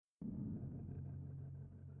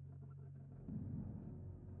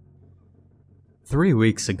3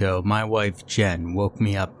 weeks ago, my wife Jen woke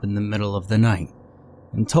me up in the middle of the night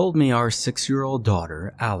and told me our 6-year-old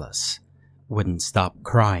daughter, Alice, wouldn't stop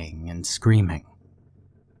crying and screaming.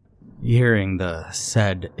 Hearing the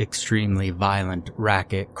said extremely violent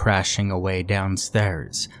racket crashing away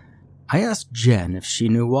downstairs, I asked Jen if she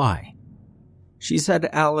knew why. She said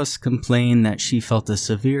Alice complained that she felt a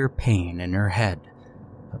severe pain in her head.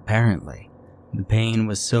 Apparently, the pain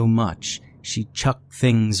was so much she chucked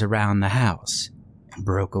things around the house and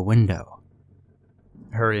broke a window.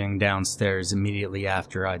 Hurrying downstairs immediately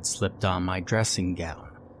after I'd slipped on my dressing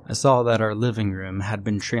gown, I saw that our living room had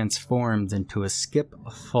been transformed into a skip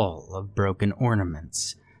full of broken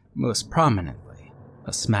ornaments, most prominently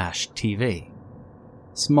a smashed TV.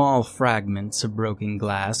 Small fragments of broken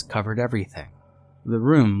glass covered everything. The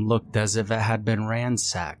room looked as if it had been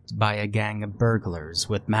ransacked by a gang of burglars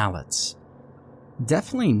with mallets.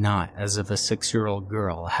 Definitely not as if a 6-year-old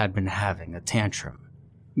girl had been having a tantrum,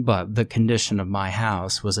 but the condition of my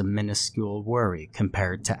house was a minuscule worry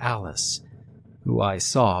compared to Alice, who I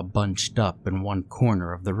saw bunched up in one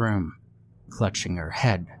corner of the room, clutching her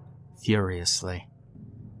head furiously.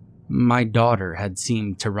 My daughter had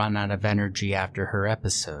seemed to run out of energy after her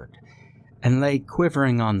episode, and lay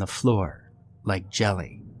quivering on the floor like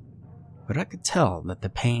jelly, but I could tell that the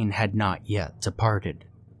pain had not yet departed.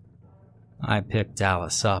 I picked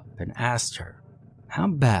Alice up and asked her how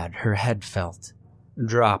bad her head felt.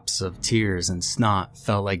 Drops of tears and snot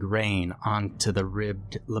fell like rain onto the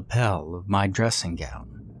ribbed lapel of my dressing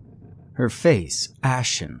gown. Her face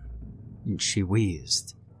ashen, and she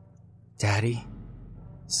wheezed, "Daddy,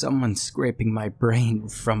 someone's scraping my brain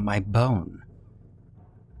from my bone."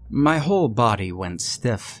 My whole body went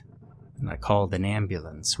stiff, and I called an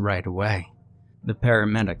ambulance right away. The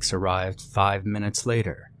paramedics arrived 5 minutes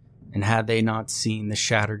later, and had they not seen the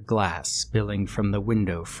shattered glass spilling from the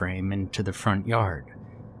window frame into the front yard,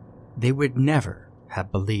 they would never have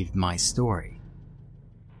believed my story.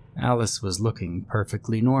 Alice was looking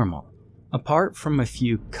perfectly normal, apart from a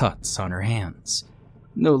few cuts on her hands,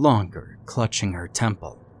 no longer clutching her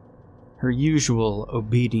temple. Her usual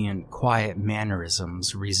obedient, quiet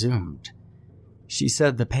mannerisms resumed. She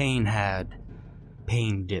said the pain had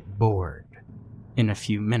pained it bored in a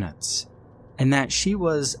few minutes, and that she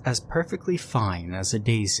was as perfectly fine as a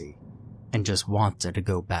daisy and just wanted to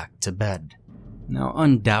go back to bed. Now,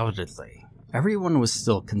 undoubtedly, everyone was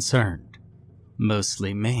still concerned,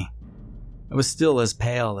 mostly me. I was still as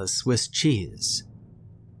pale as Swiss cheese.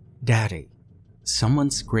 "Daddy,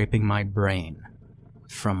 someone's scraping my brain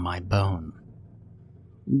from my bone."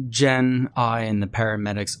 Jen, I, and the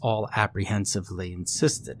paramedics all apprehensively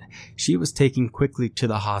insisted she was taken quickly to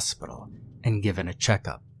the hospital and given a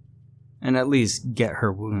checkup, and at least get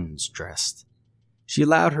her wounds dressed. She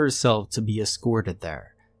allowed herself to be escorted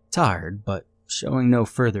there, tired but showing no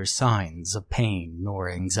further signs of pain nor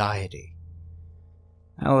anxiety.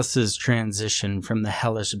 Alice's transition from the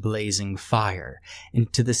hellish blazing fire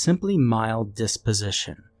into the simply mild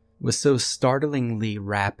disposition was so startlingly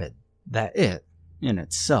rapid that it, in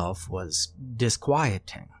itself, was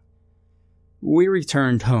disquieting. We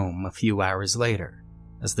returned home a few hours later,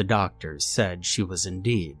 as the doctors said she was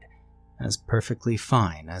indeed as perfectly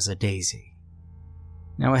fine as a daisy.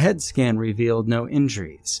 Now, a head scan revealed no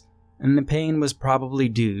injuries, and the pain was probably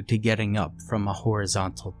due to getting up from a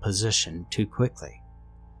horizontal position too quickly.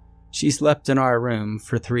 She slept in our room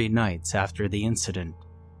for 3 nights after the incident,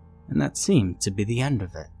 and that seemed to be the end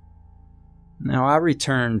of it. Now, I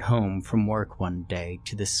returned home from work one day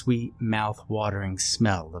to the sweet, mouth-watering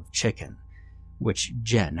smell of chicken, which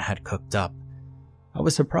Jen had cooked up. I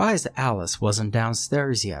was surprised Alice wasn't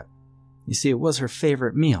downstairs yet. You see, it was her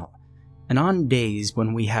favorite meal, and on days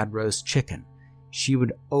when we had roast chicken, she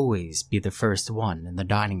would always be the first one in the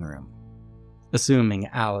dining room. Assuming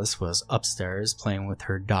Alice was upstairs playing with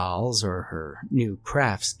her dolls or her new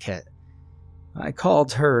crafts kit, I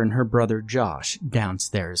called her and her brother Josh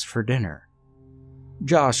downstairs for dinner.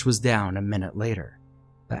 Josh was down a minute later,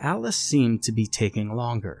 but Alice seemed to be taking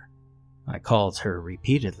longer. I called her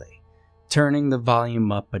repeatedly, turning the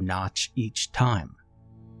volume up a notch each time.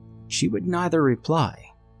 She would neither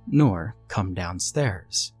reply nor come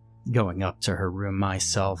downstairs. Going up to her room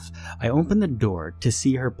myself, I opened the door to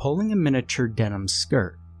see her pulling a miniature denim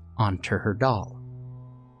skirt onto her doll.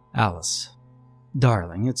 "Alice,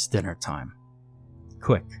 darling, it's dinner time.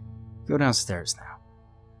 Quick, go downstairs now.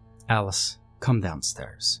 Alice, come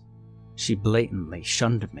downstairs." She blatantly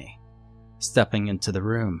shunned me. Stepping into the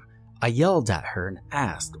room, I yelled at her and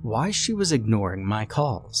asked why she was ignoring my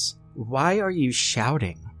calls. "Why are you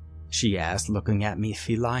shouting?" she asked, looking at me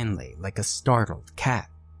felinely like a startled cat.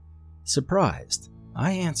 Surprised,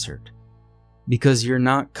 I answered, Because you're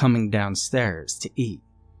not coming downstairs to eat.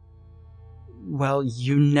 Well,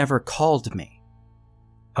 you never called me.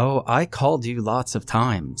 Oh, I called you lots of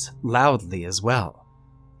times, loudly as well.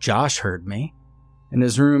 Josh heard me, and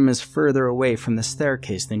his room is further away from the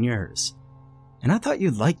staircase than yours. And I thought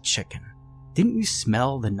you liked chicken. Didn't you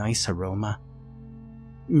smell the nice aroma?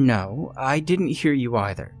 No, I didn't hear you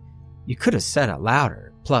either. You could have said it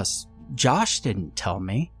louder. Plus, Josh didn't tell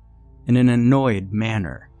me. In an annoyed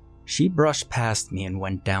manner, she brushed past me and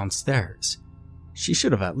went downstairs. She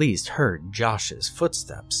should have at least heard Josh's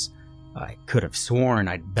footsteps. I could have sworn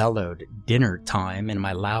I'd bellowed dinner time in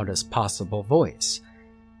my loudest possible voice.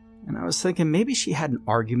 And I was thinking maybe she had an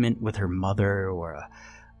argument with her mother or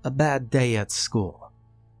a bad day at school.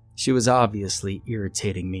 She was obviously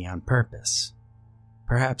irritating me on purpose.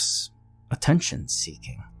 Perhaps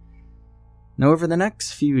attention-seeking. Now, over the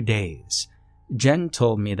next few days, Jen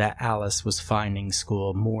told me that Alice was finding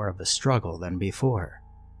school more of a struggle than before.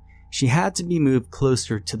 She had to be moved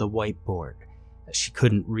closer to the whiteboard, as she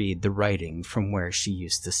couldn't read the writing from where she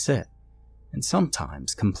used to sit, and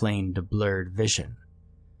sometimes complained of blurred vision.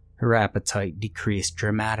 Her appetite decreased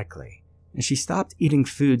dramatically, and she stopped eating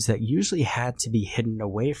foods that usually had to be hidden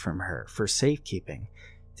away from her for safekeeping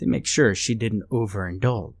to make sure she didn't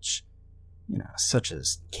overindulge, such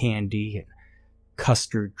as candy and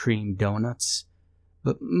custard cream donuts,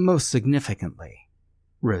 but most significantly,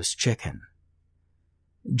 roast chicken.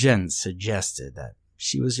 Jen suggested that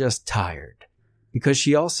she was just tired because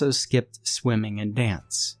she also skipped swimming and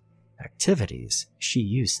dance, activities she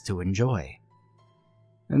used to enjoy.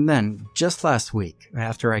 And then, just last week,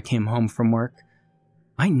 after I came home from work,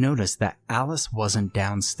 I noticed that Alice wasn't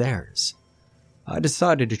downstairs. I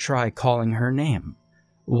decided to try calling her name,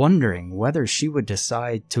 wondering whether she would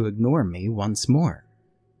decide to ignore me once more.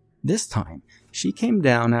 This time, she came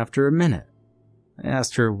down after a minute. I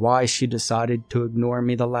asked her why she decided to ignore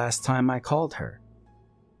me the last time I called her.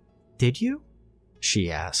 "Did you?"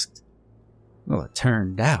 she asked. Well, it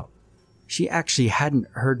turned out she actually hadn't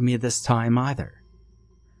heard me this time either.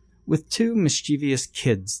 With two mischievous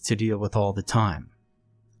kids to deal with all the time,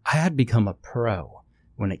 I had become a pro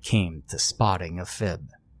when it came to spotting a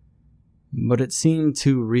fib. But it seemed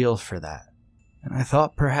too real for that, and I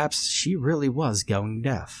thought perhaps she really was going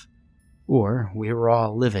deaf, or we were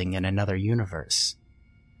all living in another universe.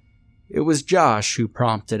 It was Josh who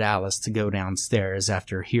prompted Alice to go downstairs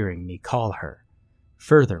after hearing me call her.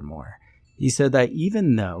 Furthermore, he said that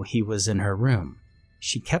even though he was in her room,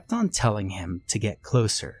 she kept on telling him to get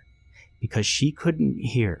closer, because she couldn't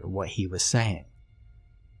hear what he was saying.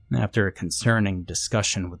 After a concerning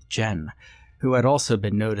discussion with Jen, who had also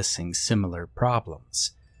been noticing similar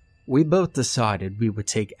problems, we both decided we would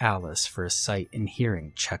take Alice for a sight and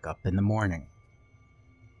hearing checkup in the morning.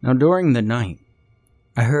 Now, during the night,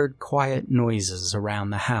 I heard quiet noises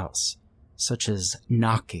around the house, such as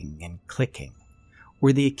knocking and clicking,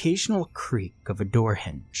 or the occasional creak of a door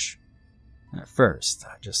hinge. At first,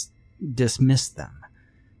 I just dismissed them.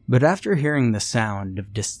 But after hearing the sound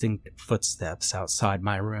of distinct footsteps outside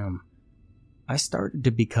my room, I started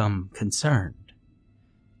to become concerned.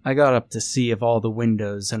 I got up to see if all the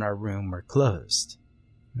windows in our room were closed,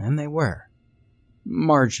 and they were.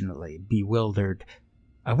 Marginally bewildered,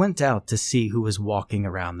 I went out to see who was walking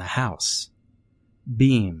around the house.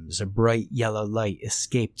 Beams of bright yellow light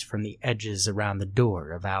escaped from the edges around the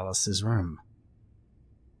door of Alice's room.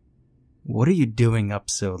 "What are you doing up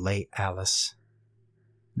so late, Alice?"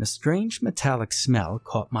 A strange metallic smell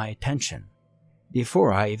caught my attention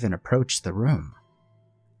before I even approached the room.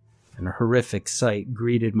 An horrific sight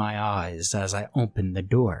greeted my eyes as I opened the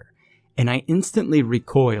door, and I instantly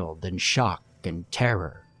recoiled in shock and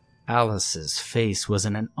terror. Alice's face was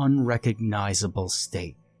in an unrecognizable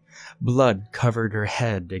state. Blood covered her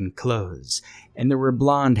head and clothes, and there were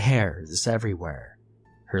blonde hairs everywhere.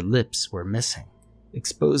 Her lips were missing,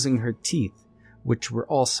 exposing her teeth, which were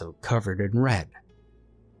also covered in red.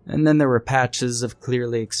 And then there were patches of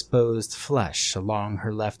clearly exposed flesh along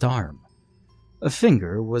her left arm. A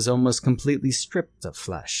finger was almost completely stripped of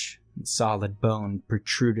flesh, and solid bone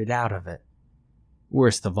protruded out of it.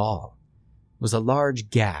 Worst of all was a large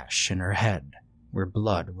gash in her head, where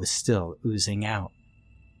blood was still oozing out.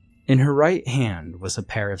 In her right hand was a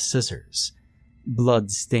pair of scissors. Blood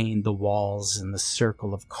stained the walls and the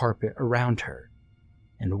circle of carpet around her,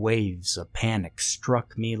 and waves of panic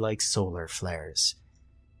struck me like solar flares.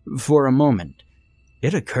 For a moment,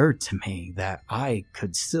 it occurred to me that I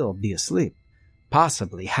could still be asleep,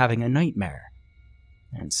 possibly having a nightmare.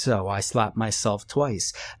 And so I slapped myself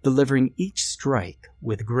twice, delivering each strike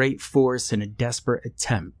with great force in a desperate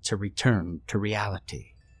attempt to return to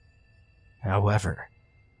reality. However,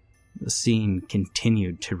 The scene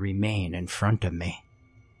continued to remain in front of me.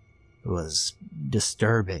 It was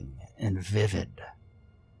disturbing and vivid.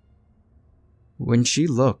 When she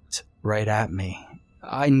looked right at me,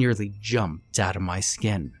 I nearly jumped out of my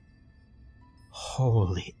skin.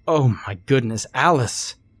 Oh my goodness,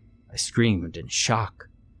 Alice! I screamed in shock.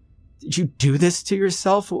 Did you do this to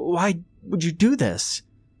yourself? Why would you do this?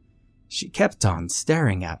 She kept on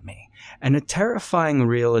staring at me, and a terrifying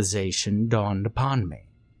realization dawned upon me.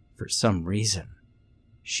 For some reason,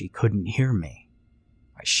 she couldn't hear me.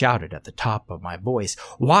 I shouted at the top of my voice,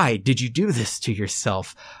 "Why did you do this to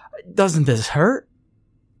yourself? Doesn't this hurt?"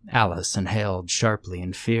 Alice inhaled sharply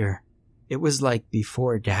in fear. It was like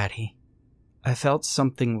before, Daddy. I felt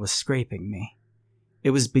something was scraping me.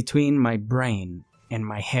 It was between my brain and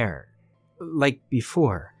my hair, like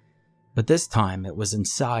before, but this time it was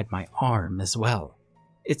inside my arm as well.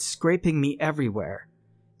 It's scraping me everywhere.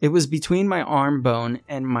 It was between my arm bone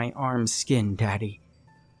and my arm skin, Daddy.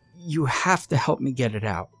 You have to help me get it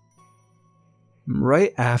out.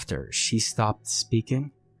 Right after she stopped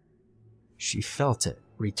speaking, she felt it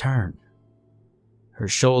return. Her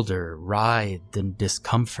shoulder writhed in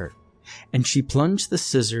discomfort, and she plunged the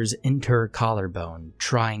scissors into her collarbone,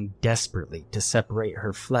 trying desperately to separate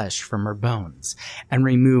her flesh from her bones and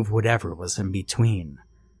remove whatever was in between,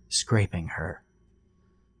 scraping her.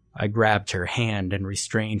 I grabbed her hand and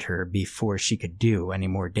restrained her before she could do any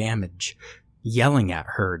more damage, yelling at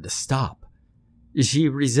her to stop. She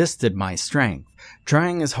resisted my strength,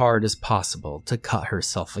 trying as hard as possible to cut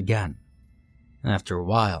herself again. After a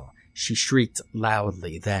while, she shrieked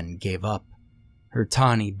loudly, then gave up, her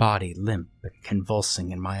tawny body limp and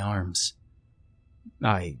convulsing in my arms.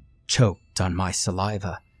 I choked on my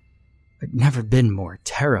saliva. I'd never been more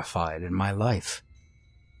terrified in my life.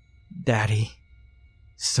 Daddy,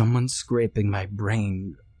 someone's scraping my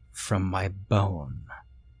brain from my bone.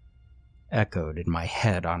 Echoed in my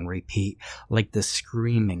head on repeat, like the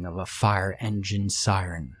screaming of a fire engine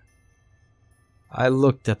siren. I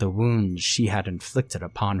looked at the wounds she had inflicted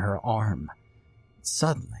upon her arm.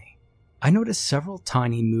 Suddenly, I noticed several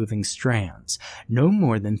tiny moving strands, no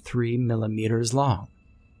more than 3 millimeters long,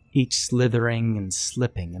 each slithering and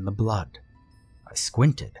slipping in the blood. I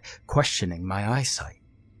squinted, questioning my eyesight,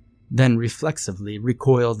 then reflexively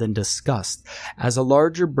recoiled in disgust as a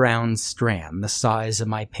larger brown strand the size of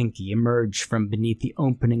my pinky emerged from beneath the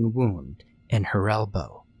opening wound in her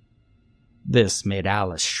elbow. This made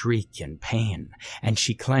Alice shriek in pain, and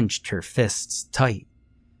she clenched her fists tight.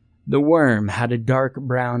 The worm had a dark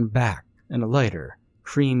brown back and a lighter,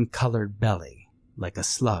 cream-colored belly, like a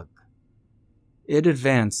slug. It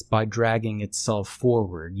advanced by dragging itself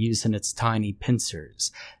forward using its tiny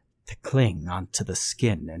pincers to cling onto the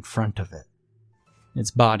skin in front of it. Its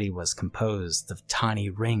body was composed of tiny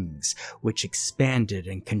rings, which expanded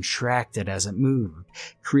and contracted as it moved,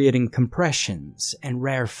 creating compressions and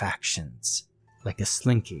rarefactions, like a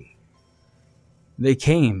slinky. They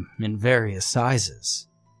came in various sizes.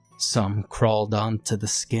 Some crawled onto the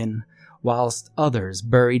skin, whilst others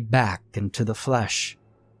burrowed back into the flesh.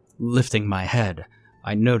 Lifting my head,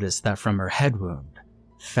 I noticed that from her head wound,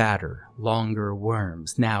 fatter, longer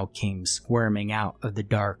worms now came squirming out of the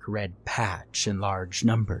dark red patch in large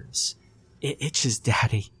numbers. It itches,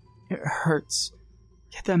 Daddy. It hurts.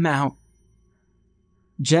 Get them out.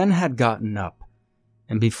 Jen had gotten up,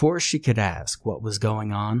 and before she could ask what was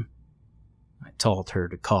going on, I told her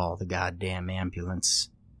to call the goddamn ambulance.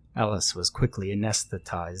 Alice was quickly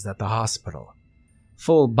anesthetized at the hospital,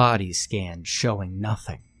 full body scan showing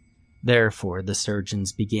nothing. Therefore, the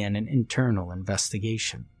surgeons began an internal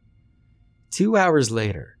investigation. 2 hours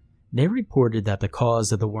later, they reported that the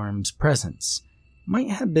cause of the worm's presence might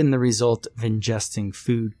have been the result of ingesting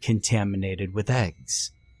food contaminated with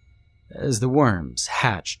eggs, as the worms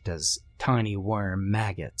hatched as tiny worm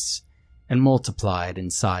maggots and multiplied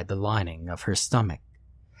inside the lining of her stomach.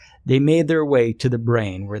 They made their way to the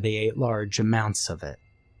brain where they ate large amounts of it,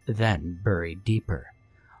 then buried deeper,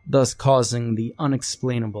 thus causing the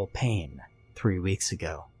unexplainable pain 3 weeks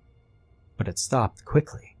ago. But it stopped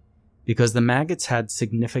quickly, because the maggots had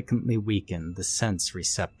significantly weakened the sense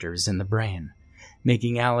receptors in the brain,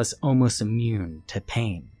 making Alice almost immune to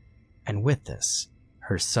pain, and with this,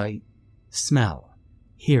 her sight, smell,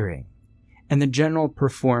 hearing, and the general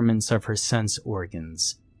performance of her sense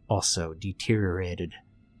organs also deteriorated.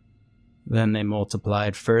 Then they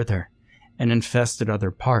multiplied further and infested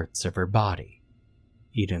other parts of her body,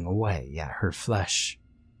 eating away at her flesh.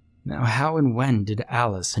 Now, how and when did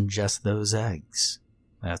Alice ingest those eggs?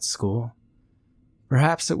 At school?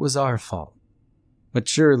 Perhaps it was our fault, but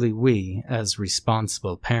surely we, as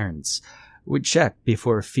responsible parents, would check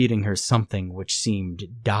before feeding her something which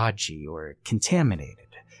seemed dodgy or contaminated.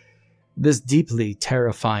 This deeply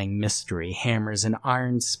terrifying mystery hammers an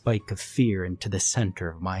iron spike of fear into the center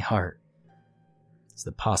of my heart. It's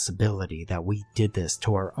the possibility that we did this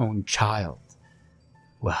to our own child.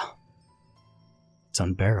 Well, it's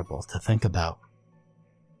unbearable to think about.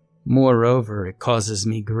 Moreover, it causes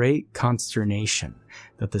me great consternation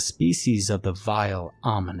that the species of the vile,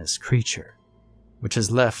 ominous creature, which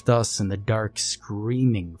has left us in the dark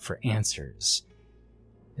screaming for answers,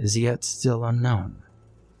 is yet still unknown.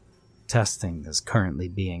 Testing is currently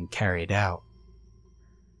being carried out.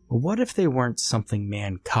 But what if they weren't something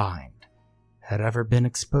mankind had ever been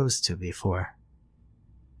exposed to before?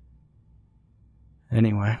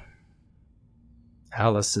 Anyway,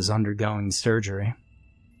 Alice is undergoing surgery.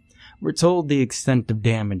 We're told the extent of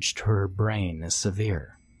damage to her brain is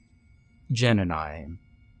severe. Jen and I,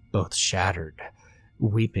 both shattered,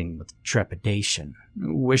 weeping with trepidation,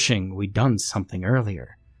 wishing we'd done something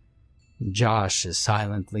earlier. Josh is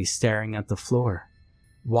silently staring at the floor,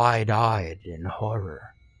 wide-eyed in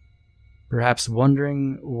horror, perhaps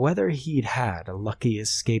wondering whether he'd had a lucky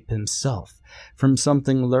escape himself from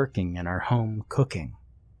something lurking in our home cooking.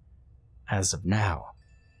 As of now,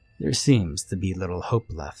 there seems to be little hope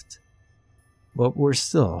left, but we're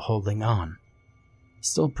still holding on,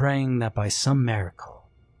 still praying that by some miracle,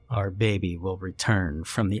 our baby will return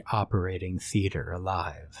from the operating theater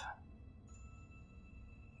alive.